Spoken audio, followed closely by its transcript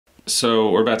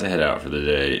So we're about to head out for the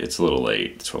day. It's a little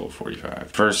late, 12:45.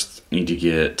 First, need to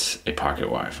get a pocket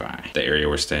Wi-Fi. The area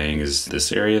we're staying is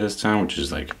this area this time, which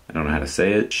is like, I don't know how to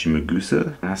say it,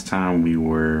 Shimagusa. Last time we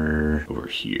were over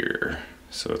here.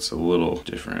 So it's a little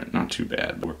different, not too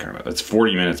bad. We're it's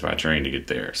 40 minutes by train to get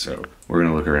there. So we're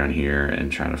gonna look around here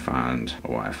and try to find a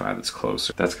Wi-Fi that's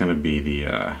closer. That's gonna be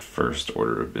the first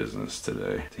order of business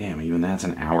today. Damn, even that's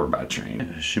an hour by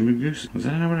train. Shimagusa, was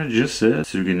that not what I just said?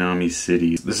 Suginami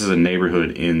City. This is a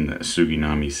neighborhood in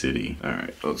Suginami City. All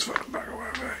right, let's find a pocket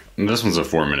Wi-Fi. And this one's a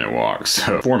 4-minute walk,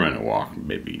 so 4-minute walk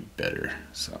may be better.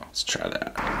 So let's try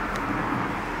that.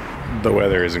 The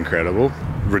weather is incredible,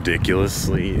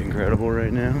 ridiculously incredible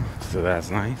right now. So that's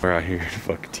nice. We're out here in a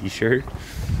fucking t-shirt.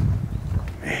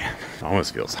 Man, it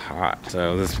almost feels hot.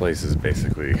 So this place is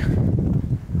basically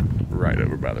right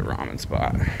over by the ramen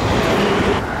spot.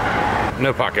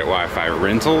 No pocket Wi-Fi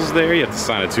rentals there. You have to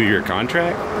sign a 2-year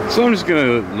contract. So I'm just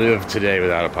gonna live today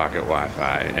without a pocket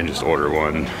Wi-Fi and just order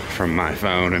one from my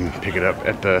phone and pick it up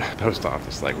at the post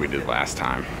office like we did last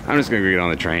time. I'm just gonna get on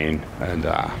the train and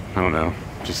I don't know,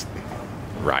 just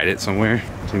ride it somewhere.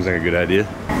 Seems like a good idea.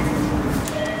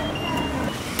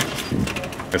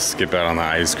 Let's skip out on the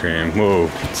ice cream. Whoa,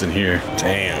 what's in here?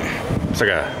 Damn. It's like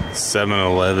a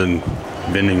 7-Eleven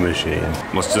vending machine.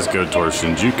 Let's just go towards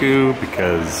Shinjuku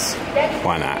because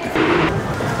why not?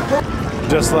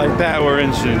 Just like that, we're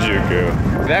in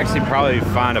Shinjuku. I'd actually probably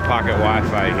find a pocket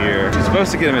Wi-Fi here. You're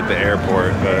supposed to get them at the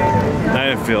airport, but I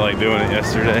didn't feel like doing it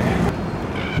yesterday.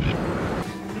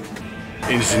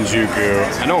 In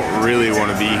Shinjuku. I don't really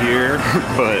want to be here,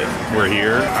 but we're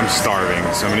here. I'm starving,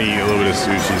 so I'm gonna eat a little bit of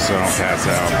sushi so I don't pass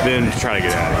out. Then try to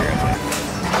get out of here.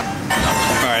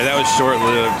 Alright, that was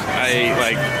short-lived. I ate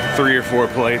like 3 or 4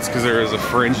 plates because there was a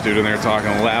French dude in there talking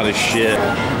loud as shit.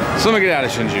 So I'm gonna get out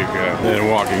of Shinjuku. Then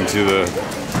walking to the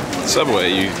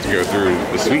subway, you go through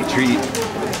the sweet treat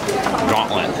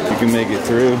gauntlet. You can make it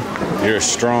through. You're a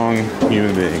strong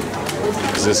human being.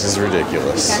 Because this is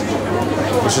ridiculous.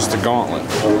 It's just a gauntlet.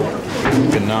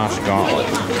 Ganache gauntlet.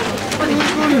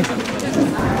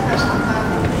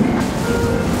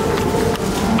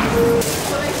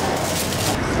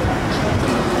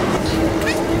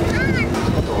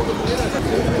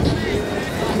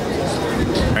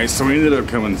 Alright, so we ended up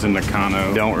coming to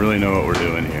Nakano. Don't really know what we're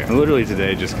doing here. Literally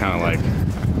today, just kind of like,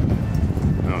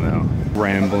 I don't know,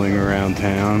 rambling around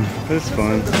town. But it's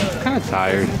fun. Kind of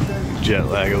tired. Jet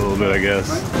lag a little bit, I guess.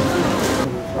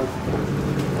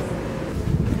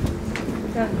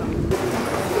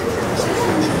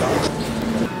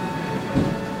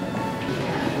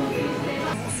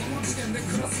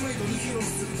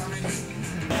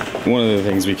 One of the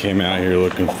things we came out here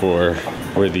looking for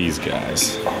were these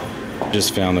guys.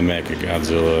 Just found the Mecha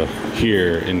Godzilla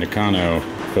here in Nakano,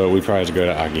 but we probably have to go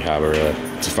to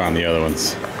Akihabara to find the other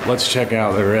ones. Let's check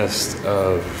out the rest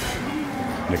of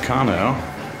Nakano.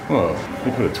 Whoa,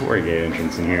 they put a torii gate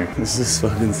entrance in here. This is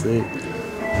fucking sick.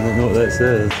 I don't know what that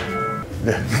says.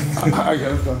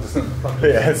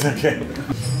 Yeah, it's okay.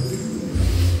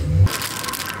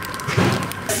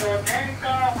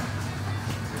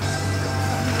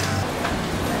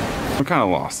 I'm kind of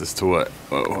lost as to what,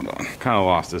 oh, hold on. Kind of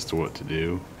lost as to what to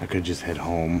do. I could just head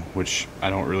home, which I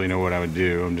don't really know what I would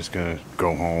do. I'm just gonna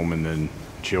go home and then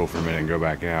chill for a minute and go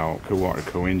back out. Could walk to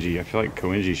Koenji. I feel like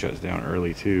Koenji shuts down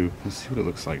early too. Let's see what it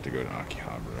looks like to go to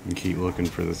Akihabara. And keep looking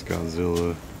for this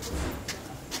Godzilla.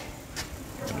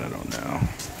 But I don't know.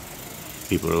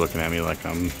 People are looking at me like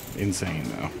I'm insane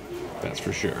though. That's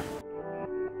for sure.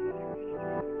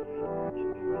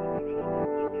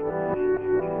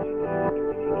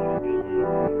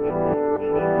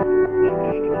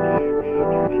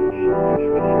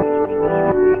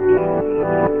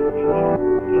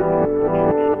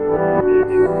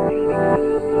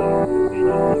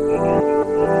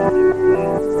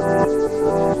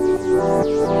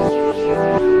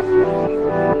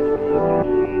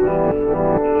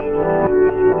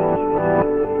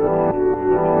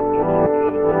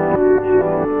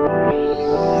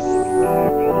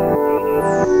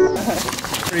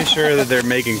 Pretty sure that they're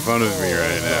making fun of me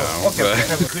right now.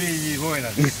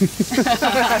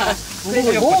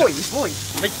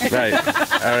 Right.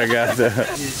 I got that.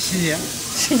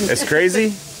 It's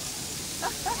crazy?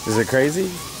 Is it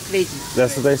crazy? Crazy.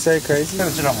 That's what they say, crazy? I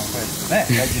don't know.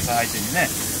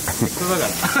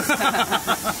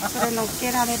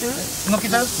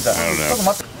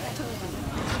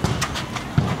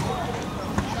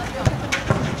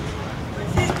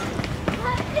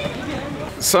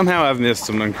 Somehow I've missed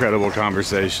some incredible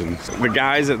conversations. The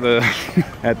guys at the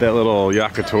at that little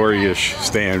yakitori-ish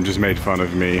stand just made fun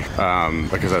of me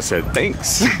because I said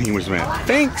thanks. English meant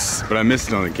thanks, but I missed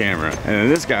it on the camera. And then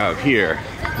this guy up here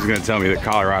is gonna tell me that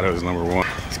Colorado is #1.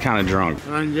 He's kind of drunk.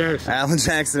 Alan Jackson. Alan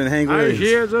Jackson and Hank Williams. I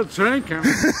hear the train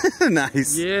coming.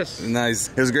 Nice. Yes. Nice.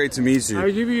 It was great to meet you.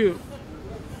 I give you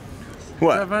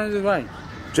what? Japanese wine.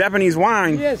 Japanese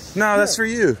wine? Yes. No, that's for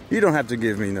you. You don't have to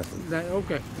give me nothing.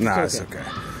 Okay. No, it's okay.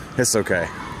 It's okay.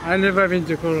 I never been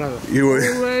to Colorado. You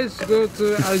would always go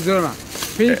to Arizona.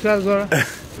 Phoenix, Arizona.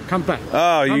 Kampai.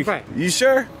 Oh, you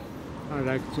sure? I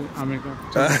like to America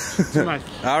too much.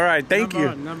 All right, thank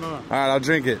you. Number one. All right, I'll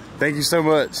drink it. Thank you so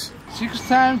much. 6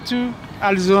 times to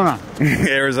Arizona.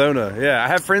 Arizona, yeah. I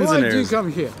have friends in Why Arizona. did you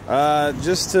come here?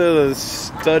 Just to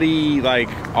study like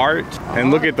art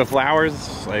and look at the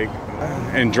flowers, like,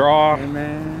 and draw. Hey,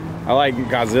 man. I like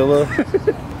Godzilla.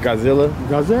 Godzilla.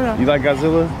 Godzilla. You like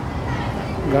Godzilla?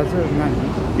 Godzilla, nice.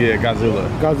 Yeah, Godzilla.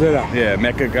 Godzilla. Yeah,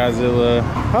 Mecha Godzilla.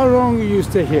 How long you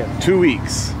stay here? 2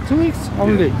 weeks. 2 weeks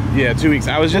only? Yeah, 2 weeks.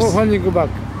 I was just. When you go back?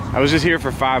 I was just here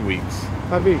for 5 weeks.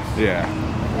 5 weeks. Yeah.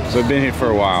 So I've been here for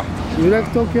a while. You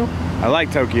like Tokyo? I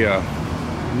like Tokyo.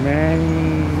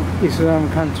 Man, Islam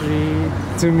country,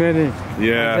 too many.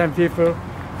 Yeah. Asian people.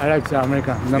 I like the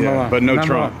America, number one. But no number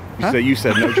Trump. Huh? You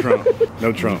said no Trump.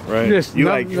 No Trump, right? Yes. You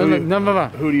like number one.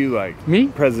 Who do you like? Me?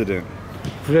 President.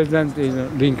 President is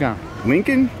Lincoln.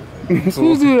 Lincoln?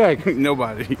 Who do you like?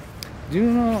 Nobody. Do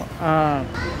you know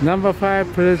number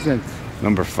 5 president?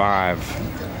 Number 5.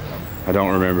 I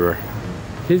don't remember.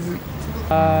 He's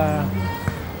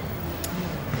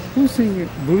who singing?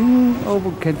 Blue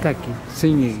over Kentucky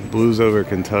singing. Blues Over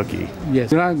Kentucky. Yes.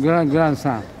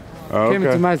 Grandson. Oh, Came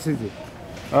to okay. my city.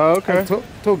 Oh, okay.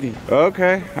 Talking.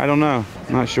 Okay. I don't know.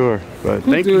 Not sure. But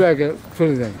Who thank do you. you like a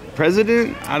president?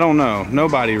 President? I don't know.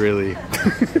 Nobody really.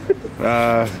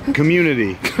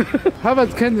 Community. How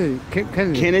about Kennedy?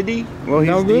 Kennedy? Well,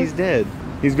 No good? he's dead.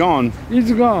 He's gone. He's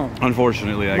gone.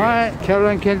 Unfortunately, I guess. My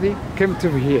Caroline Kennedy came to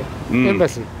here,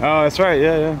 embassy. Oh, that's right.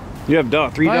 Yeah, yeah. You have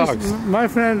 3 dogs. My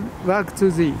friend worked to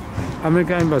the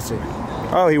American embassy.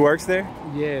 Oh, he works there?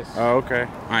 Yes. Oh, okay.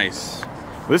 Nice.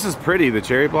 This is pretty, the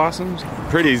cherry blossoms.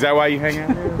 Pretty, is that why you hang out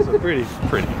here? It's so pretty.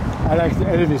 Pretty. I like the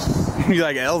Elvis. You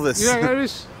like Elvis? You like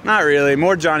Elvis? Not really,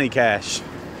 more Johnny Cash.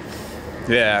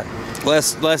 Yeah.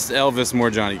 Less Elvis, more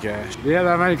Johnny Cash.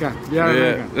 Yeah, American. Yeah,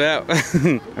 American. Yeah.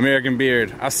 American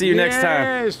beard. I'll see you next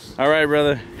time. Yes. All right,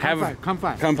 brother. Kampai.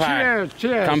 Kampai.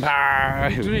 Cheers.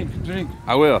 Kampai. Drink.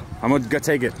 I will. I'm gonna go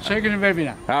take it. Shake it, baby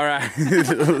now. All right.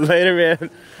 Later, man.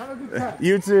 Have a good time.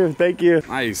 You too. Thank you.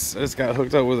 Nice. I just got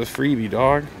hooked up with a freebie,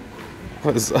 dog.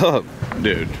 What's up?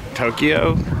 Dude,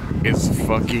 Tokyo is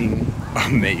fucking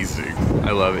amazing. I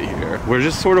love it here. We're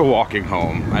just sort of walking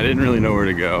home. I didn't really know where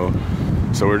to go.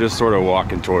 So we're just sort of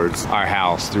walking towards our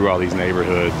house through all these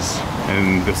neighborhoods.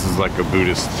 And this is like a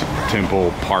Buddhist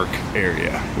temple park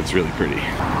area. It's really pretty.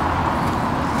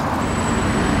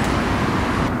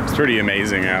 It's pretty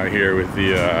amazing out here with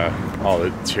the all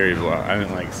the cherry blossom. I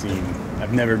haven't like seen,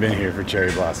 I've never been here for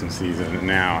cherry blossom season, and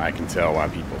now I can tell why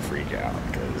people freak out,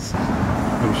 because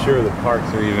I'm sure the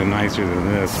parks are even nicer than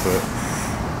this, but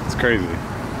it's crazy.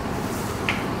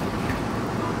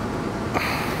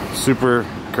 Super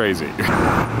crazy.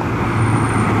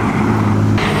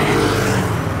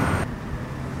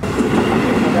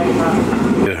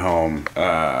 At home,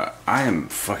 I am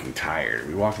fucking tired.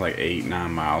 We walked like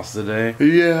 8-9 miles today.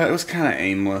 Yeah, it was kind of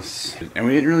aimless, and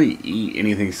we didn't really eat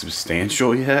anything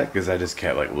substantial yet because I just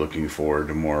kept like looking forward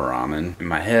to more ramen. In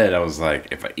my head, I was like,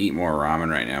 if I eat more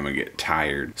ramen right now, I'm gonna get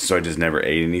tired. So I just never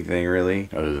ate anything really,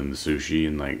 other than the sushi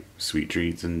and like sweet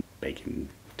treats and bacon.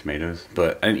 Tomatoes,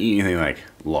 but I didn't eat anything like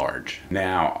large.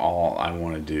 Now all I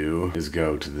want to do is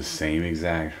go to the same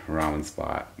exact ramen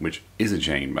spot, which is a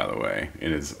chain by the way,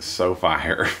 and it's so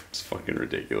fire. It's fucking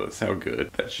ridiculous how good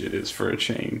that shit is for a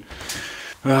chain.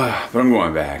 But I'm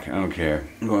going back. I don't care.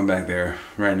 I'm going back there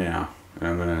right now, and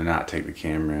I'm gonna not take the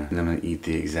camera, and I'm gonna eat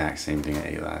the exact same thing I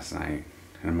ate last night,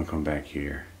 and I'm gonna come back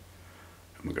here.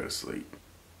 I'm gonna go to sleep.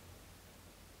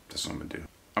 That's what I'm gonna do.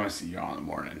 I'm gonna see y'all in the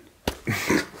morning.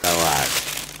 Alright.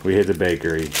 We hit the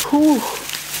bakery.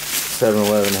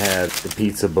 7-Eleven had the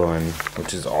pizza bun,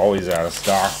 which is always out of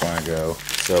stock when I go.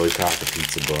 So we caught the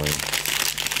pizza bun.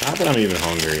 Not that I'm even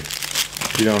hungry.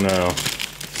 If you don't know,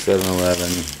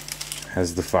 7-Eleven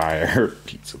has the fire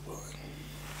pizza bun.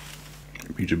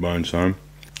 Pizza bun, son.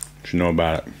 You should know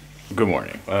about it. Good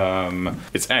morning.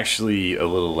 It's actually a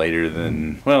little later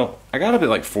than, well, I got up at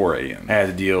like 4 a.m. I had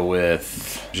to deal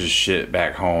with just shit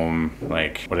back home,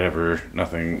 like whatever,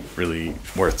 nothing really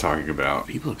worth talking about.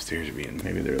 People upstairs are being,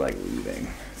 maybe they're like leaving.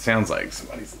 Sounds like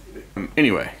somebody's leaving.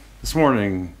 Anyway, this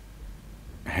morning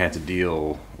I had to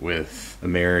deal with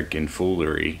American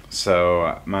foolery.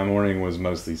 So my morning was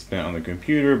mostly spent on the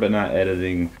computer, but not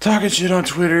editing. Talking shit on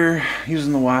Twitter,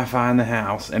 using the Wi-Fi in the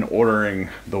house, and ordering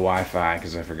the Wi-Fi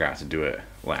because I forgot to do it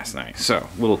last night. So,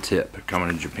 little tip coming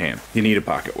to Japan. You need a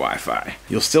pocket Wi-Fi.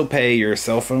 You'll still pay your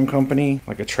cell phone company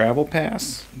like a travel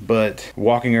pass, but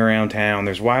walking around town,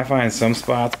 there's Wi-Fi in some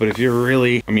spots, but if you're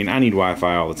really, I mean, I need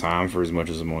Wi-Fi all the time for as much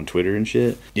as I'm on Twitter and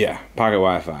shit. Yeah, pocket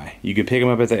Wi-Fi. You can pick them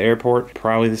up at the airport,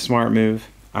 probably the smart move.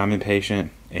 I'm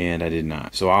impatient, and I did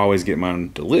not. So I always get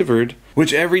mine delivered,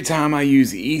 which every time I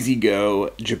use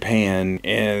EasyGo Japan,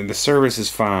 and the service is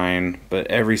fine, but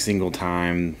every single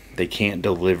time they can't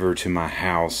deliver to my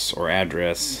house or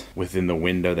address within the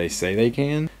window they say they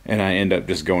can, and I end up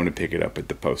just going to pick it up at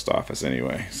the post office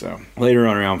anyway. So later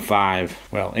on around 5,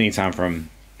 well, anytime from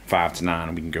 5 to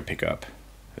 9, we can go pick up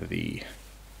the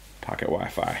pocket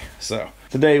Wi-Fi. So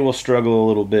today we'll struggle a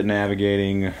little bit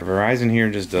navigating. Verizon here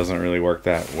just doesn't really work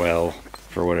that well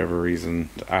for whatever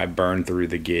reason. I burned through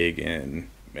the gig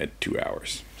at 2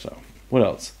 hours. So what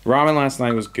else? Ramen last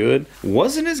night was good.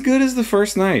 Wasn't as good as the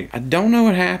first night. I don't know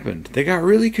what happened. They got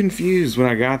really confused when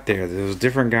I got there. There was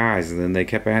different guys, and then they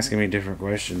kept asking me different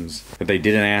questions that they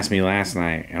didn't ask me last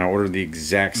night, and I ordered the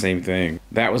exact same thing.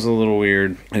 That was a little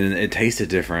weird, and it tasted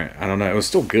different. I don't know. It was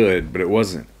still good, but it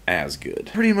wasn't as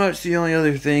good. Pretty much the only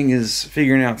other thing is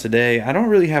figuring out today. I don't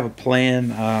really have a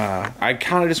plan. I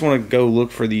kind of just want to go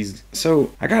look for these.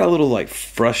 So I got a little like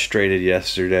frustrated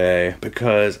yesterday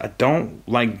because I don't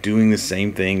like doing the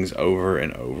same things over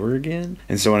and over again.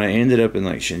 And so when I ended up in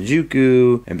like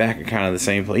Shinjuku and back at kind of the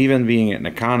same place, even being at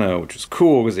Nakano, which was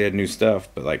cool because they had new stuff,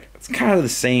 but like it's kind of the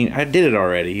same. I did it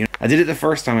already. You know? I did it the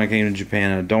first time I came to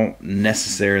Japan. I don't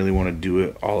necessarily want to do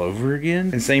it all over again.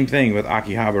 And same thing with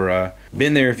Akihabara.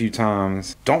 Been there a few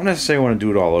times. Don't necessarily want to do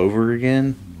it all over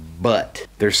again, but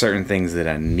there's certain things that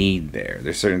I need there.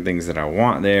 There's certain things that I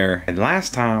want there. And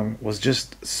last time was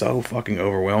just so fucking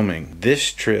overwhelming.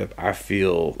 This trip, I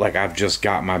feel like I've just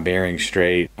got my bearings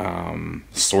straight.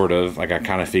 Sort of. Like I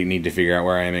kind of need to figure out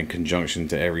where I am in conjunction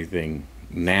to everything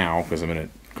now, because I'm in a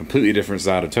completely different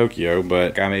side of Tokyo,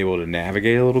 but I'm able to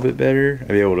navigate a little bit better. I'll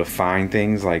be able to find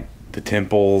things like the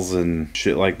temples and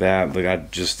shit like that.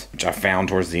 Like which I found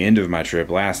towards the end of my trip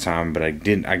last time, but I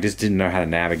just didn't know how to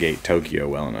navigate Tokyo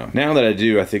well enough. Now that I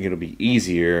do, I think it'll be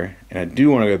easier, and I do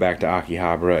want to go back to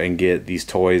Akihabara and get these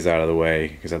toys out of the way,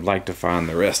 because I'd like to find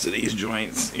the rest of these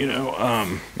joints, you know. I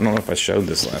don't know if I showed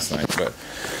this last night, but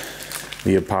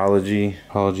the Apology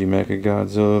Mecha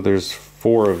Godzilla, there's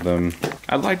 4 of them.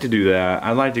 I'd like to do that.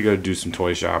 I'd like to go do some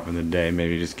toy shopping today,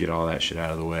 maybe just get all that shit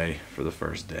out of the way for the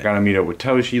first day. Gotta meet up with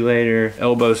Toshi later.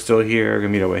 Elbo's still here. Gonna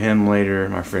meet up with him later.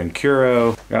 My friend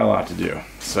Kuro. Got a lot to do.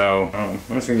 So I'm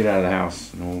just gonna get out of the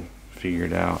house and we'll figure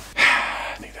it out.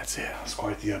 I think that's it. That's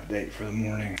quite the update for the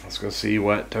morning. Let's go see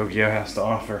what Tokyo has to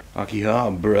offer.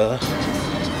 Akihabara.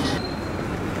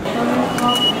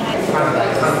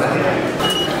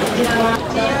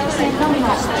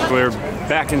 We're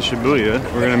back in Shibuya.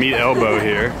 We're gonna meet Elbo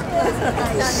here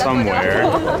somewhere.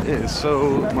 It is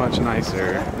so much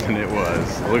nicer than it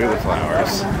was. Look at the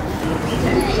flowers.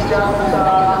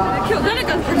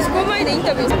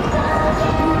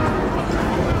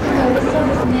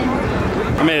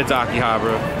 I made it to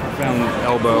Akihabara. Found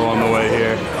Elbo on the way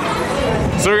here.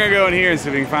 So we're gonna go in here and see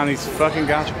if we can find these fucking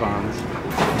gachapons.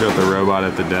 Got the robot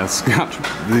at the desk.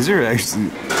 These are actually,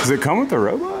 does it come with the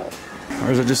robot?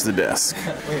 Or is it just the desk?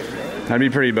 I'd be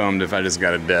pretty bummed if I just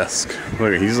got a desk.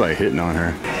 Look, he's like hitting on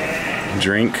her.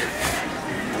 Drink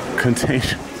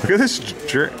container. Look at this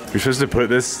drink. You're supposed to put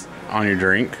this on your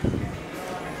drink.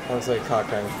 Looks like a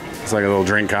cock ring. It's like a little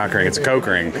drink cock ring. It's a Coke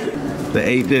ring. The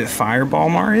 8-bit Fireball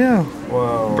Mario?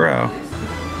 Whoa. Bro.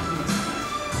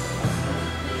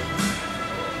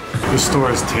 This store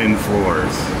has 10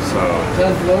 floors, so.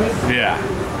 10 floors? Yeah.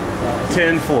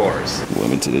 10 floors.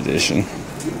 Limited edition.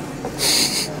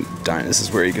 This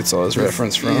is where he gets all his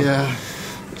reference from. Yeah.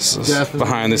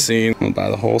 Behind the scene. We'll buy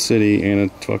the whole city and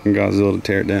a fucking Godzilla to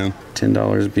tear it down.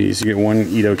 $10 a piece. You get one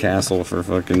Edo castle for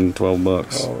fucking 12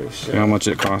 bucks. Holy shit. You know how much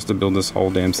it costs to build this whole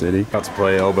damn city? About to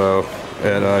play Elbo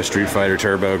at Street Fighter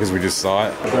Turbo because we just saw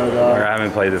it. I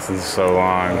haven't played this in so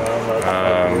long.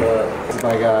 It's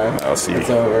my guy. I'll see.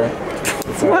 It's over.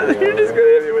 What? You're just gonna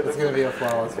hit me with It's gonna be a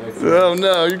flawless victory. Oh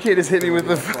no, you can't just hit me with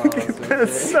the fucking.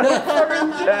 That's so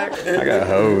fucking jacked. I got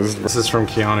hosed. This is from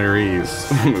Keanu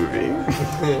Reeves' movie.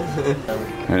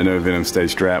 I know Venom stayed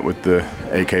strapped with the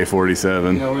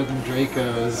AK-47. You know where them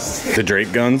Dracos. The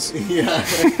Drake guns? Yeah.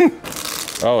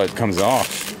 Oh, it comes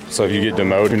off. So if you get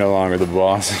demoted, you're no longer the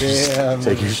boss. Yeah, Just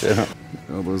take your shit up.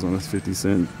 Elbows on this 50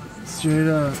 cent. Straight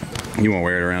up. You won't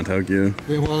wear it around Tokyo?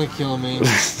 They want to kill me.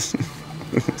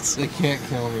 They can't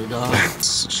kill me, dog.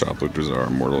 Shoplifters are our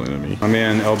mortal enemy. My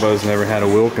man Elbo's never had a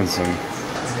Wilkinson.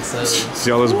 So,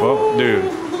 See all this bubble? Dude,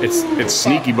 it's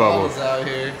sneaky bubble. bubbles out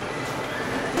here.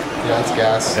 Yeah, it's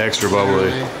gas. Extra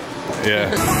bubbly.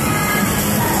 Yeah.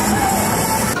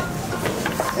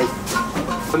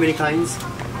 How many kinds?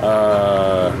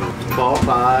 4,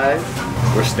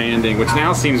 5. We're standing, which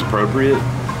now seems appropriate,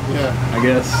 Yeah. I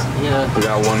guess. Yeah. We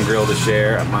got one grill to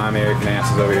share. My American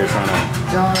ass is over here trying to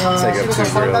take up 2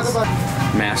 grills.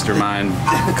 Mastermind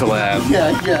collab.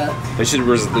 Yeah. They should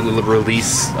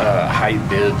release height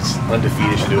bibs.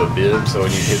 Undefeated should do a bib, so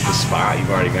when you hit the spot, you've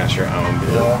already got your own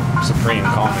bib. Yeah. Supreme,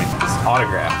 call me. It's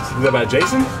autographed. Is that by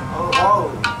Jason?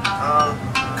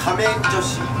 Kamen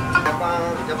Toshi.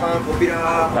 Japan popular.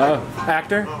 Oh,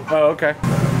 actor? Oh, okay.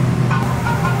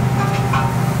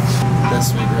 That's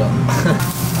sweet grill.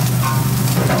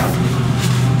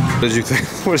 What did you think?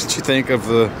 What did you think of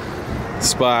the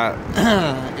spot?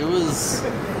 It was.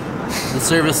 The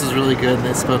service was really good and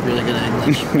they spoke really good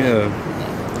English. Yeah.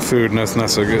 Food, no, it's not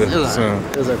so good. It was So,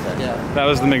 alright. It was okay. Yeah. that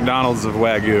was the McDonald's of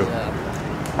Wagyu.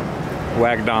 Yeah.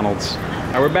 Wagdonald's.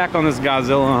 All right, we're back on this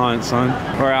Godzilla hunt, son.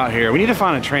 We're out here. We need to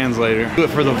find a translator. Do it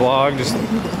for the vlog, just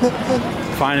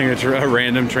finding a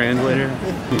random translator.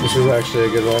 This is actually a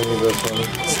good one with this one.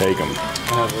 Take them.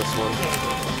 I have this one.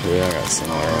 Yeah, I got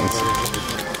similar ones.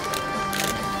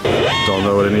 Don't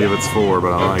know what any of it's for,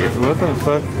 but I like it. What the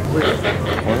fuck? What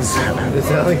is that? Is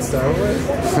that like Star Wars?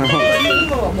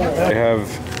 They have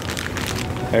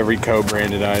every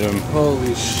co-branded item.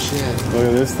 Holy shit. Look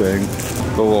at this thing.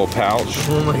 The little pouch.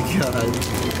 Oh my god.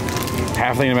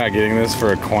 Half thinking about getting this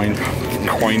for a coin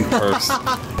purse.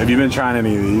 Have you been trying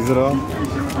any of these at all?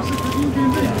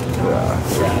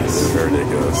 Yeah. This is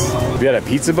ridiculous. Have you had a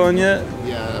pizza bun yet?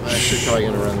 Yeah, I'm actually probably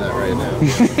gonna run that right now.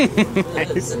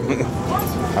 Nice.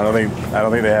 I don't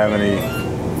think they have any. I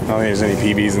don't think there's any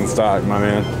PBs in stock, my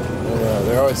man. Yeah,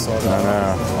 they're always sold I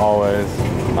out. know, always.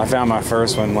 I found my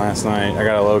first one last night. I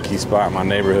got a low-key spot in my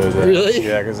neighborhood. Really?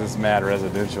 Yeah, because it's mad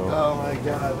residential. Oh my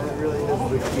god, that really is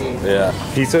the key. Yeah.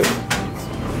 Pizza?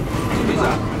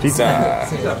 Pizza.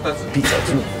 Pizza.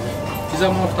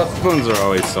 Buns are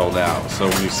always sold out, so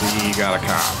when you see you got a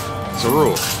cop. It's a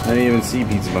rule. I didn't even see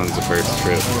pizza buns the first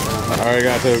trip.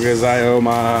 Arigato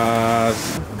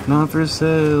gozaimasu. Not for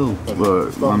sale.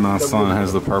 Look, my son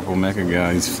has the purple mecha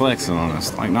guy. He's flexing on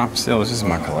us. Like, not for sale, it's just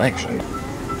my collection.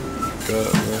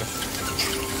 Good, man.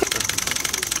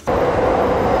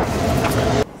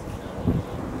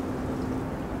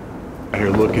 Out here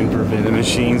looking for vending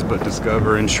machines, but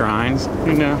discovering shrines,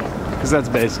 you know? Because that's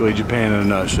basically Japan in a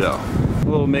nutshell. A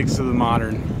little mix of the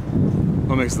modern, a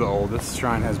little mix of the old. This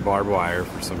shrine has barbed wire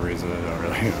for some reason. I don't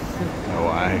really know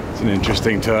why. It's an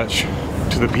interesting touch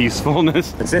to the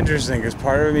peacefulness. It's interesting because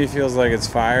part of me feels like it's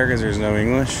fire because there's no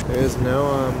English. There's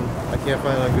no, I can't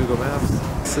find it on Google Maps.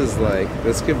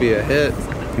 This could be a hit.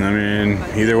 I mean,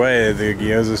 either way, the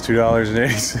gyoza's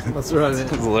 $2.80. Let's run it.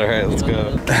 All right, let's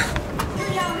go.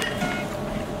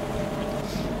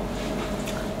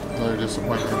 Another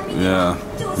disappointment. Yeah,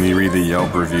 when you read the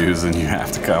Yelp reviews and you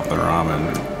have to cop the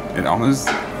ramen, it almost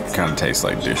kind of tastes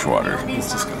like dishwater.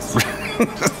 It's disgusting.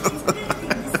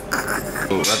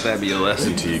 Let that be a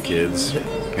lesson to you kids.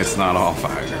 It's not all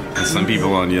fire. And some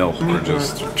people on Yelp are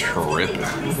just tripping.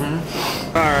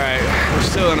 Alright, we're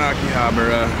still in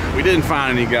Akihabara. We didn't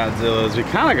find any Godzillas. We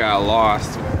kind of got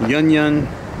lost. Yun Yun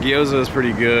gyoza is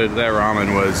pretty good. That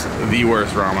ramen was the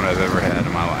worst ramen I've ever had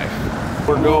in my life.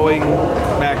 We're going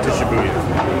back to Shibuya.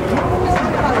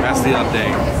 That's the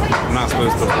update. I'm not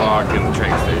supposed to vlog in the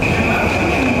train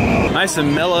station. Nice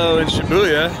and mellow in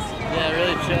Shibuya. Yeah,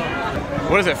 really chill.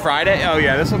 What is it, Friday? Oh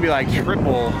yeah, this will be like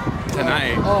triple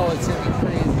tonight. Oh, it's gonna be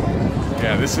crazy.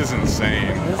 Yeah, this is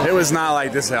insane. It was not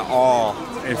like this at all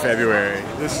in February.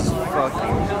 This is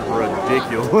fucking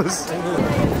ridiculous.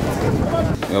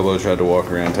 Elbo tried to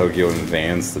walk around Tokyo in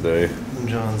vans today.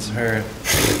 John's hurt.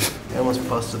 I almost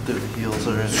busted through the heels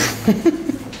already.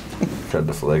 Tried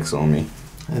to flex on me.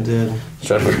 I did.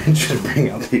 Tried to bring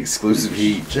out the exclusive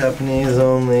heat. Japanese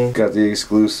only. Got the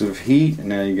exclusive heat, and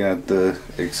now you got the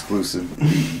exclusive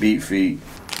beat feet.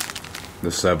 The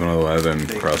 7-Eleven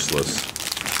crustless.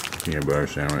 Peanut butter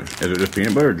sandwich. Is it just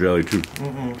peanut butter or jelly too?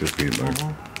 Just peanut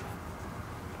butter.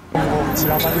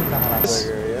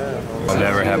 I've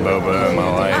never had boba in my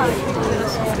life.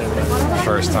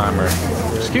 First timer.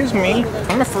 Excuse me,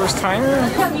 I'm a first timer.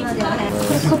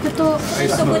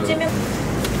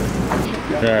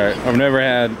 Alright, I've never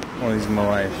had one of these in my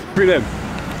life. Pretty good.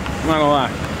 I'm not gonna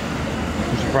lie.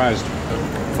 I'm surprised.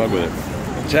 Fuck with it.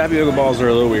 Tapioca balls are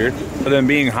a little weird, but then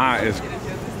being hot is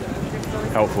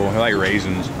helpful. I like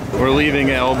raisins. We're leaving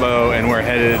Elbo and we're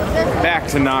headed back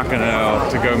to Nakano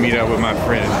to go meet up with my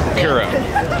friend Kura.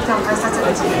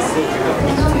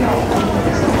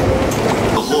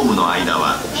 ホームの間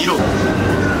は広く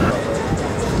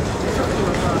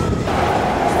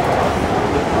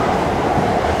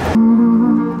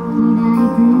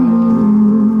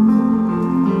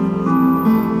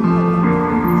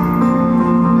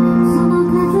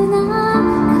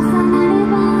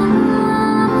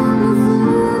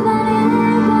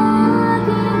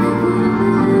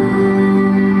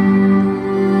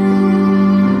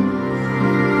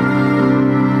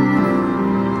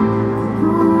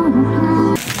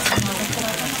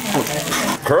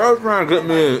Kura's trying to get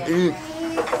me to eat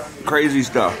crazy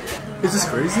stuff. Is this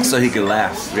crazy? So he can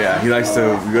laugh. Yeah, he likes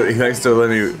to let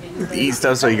me eat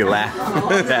stuff so he can laugh.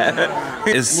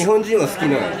 It's 日本人は好き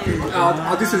なの。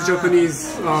This is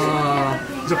Japanese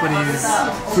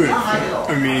food.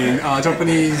 I mean,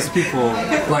 Japanese people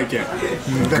like it.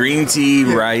 green tea,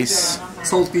 rice.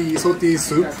 Salty soup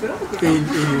in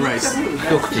rice.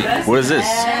 What is this?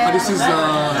 This is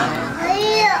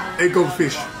egg of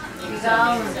fish.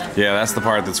 Yeah, that's the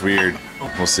part that's weird.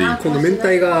 We'll see. この明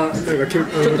太がなんかちょっ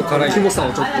と辛い。キモさ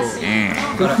をちょっと。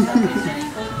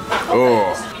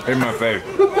Oh, in my face.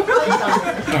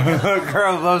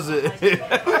 Girl loves it.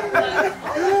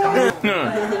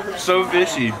 So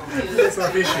fishy. So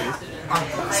fishy.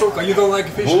 So you don't like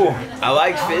fish? Ooh, I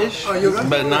like fish,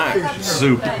 but not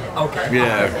soup. Okay.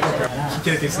 Yeah. 引き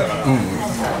出てたから。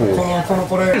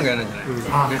これ。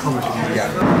あ、かもしれない。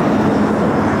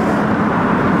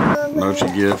Mochi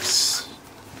gifts,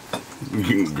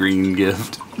 green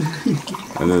gift,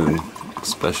 and then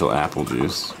special apple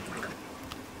juice.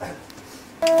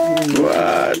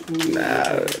 What?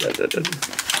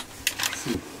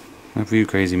 Not for you,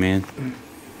 crazy man.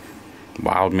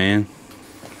 Wild man.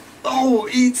 Oh,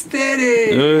 eat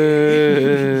steady!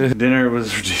 Dinner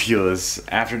was ridiculous.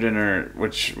 After dinner,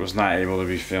 which was not able to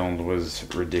be filmed, was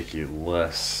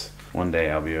ridiculous. One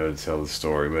day I'll be able to tell the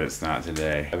story, but it's not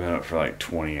today. I've been up for like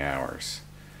 20 hours.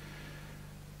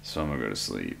 So I'm gonna go to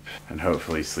sleep and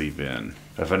hopefully sleep in.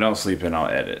 If I don't sleep in, I'll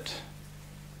edit.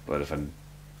 But if I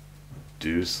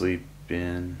do sleep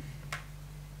in,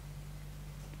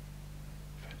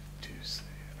 if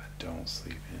I don't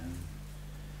sleep in,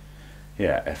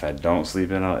 yeah, if I don't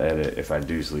sleep in, I'll edit. If I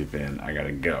do sleep in, I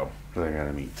gotta go because I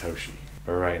gotta meet Toshi.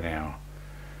 But right now,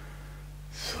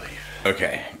 sleep.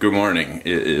 Okay, good morning.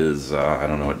 It is, I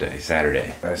don't know what day,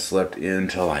 Saturday. I slept in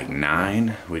till like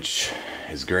 9, which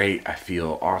is great. I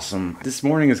feel awesome. This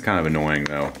morning is kind of annoying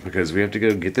though, because we have to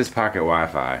go get this pocket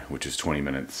Wi-Fi, which is 20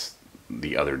 minutes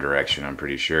the other direction, I'm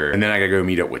pretty sure. And then I gotta go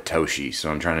meet up with Toshi.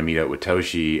 So I'm trying to meet up with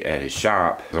Toshi at his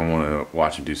shop. I want to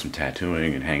watch him do some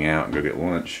tattooing and hang out and go get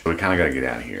lunch. But we kind of gotta get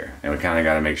out of here. And we kind of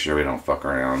gotta make sure we don't fuck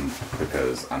around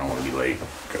because I don't want to be late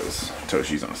because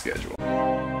Toshi's on schedule.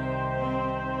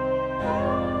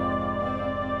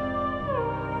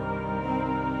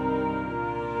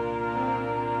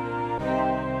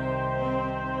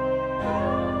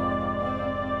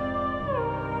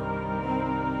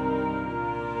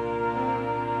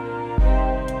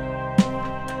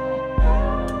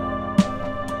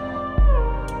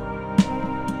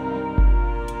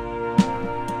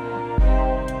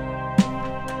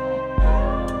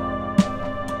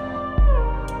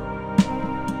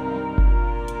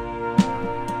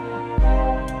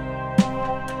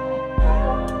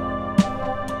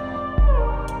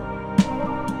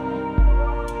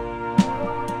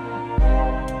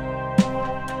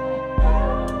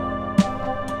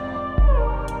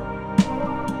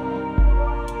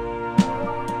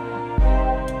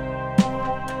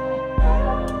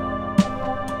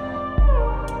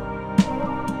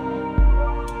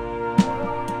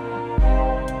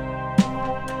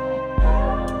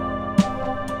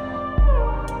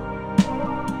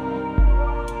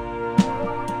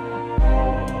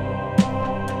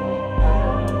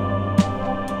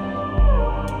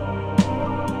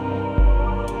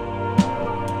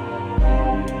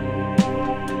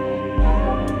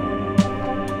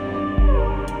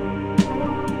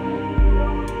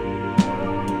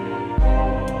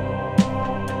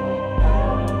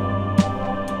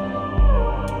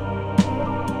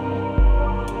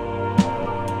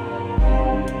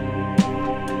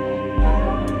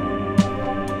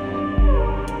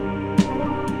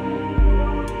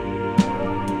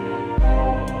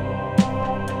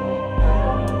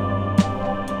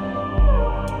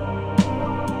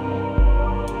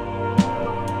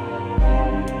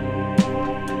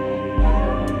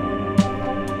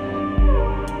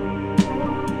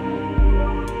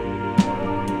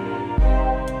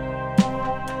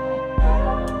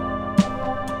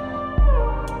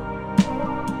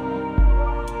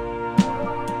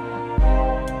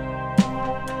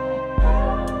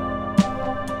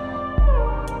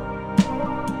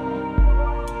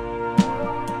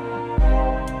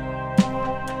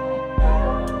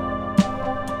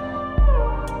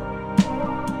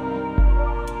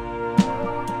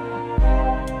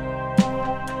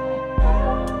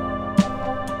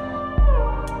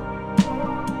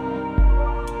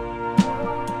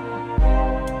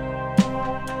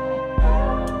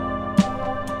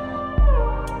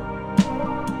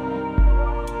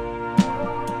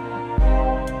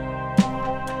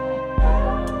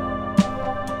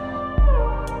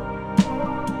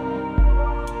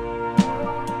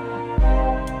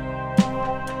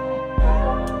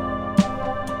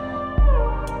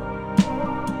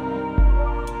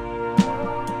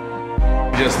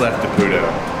 just left the Puto.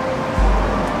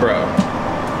 Bro,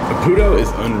 the Puto is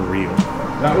unreal.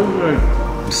 That was like...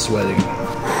 I'm sweating.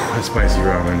 The spicy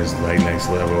ramen is like next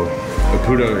level. The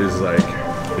Puto is like,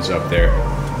 it's up there.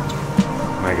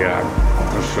 My God,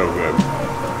 it's so good.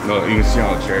 Look, you can see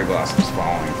all the cherry blossoms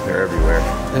falling. They're everywhere.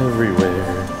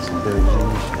 Everywhere.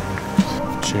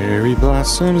 Cherry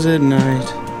blossoms at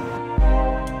night.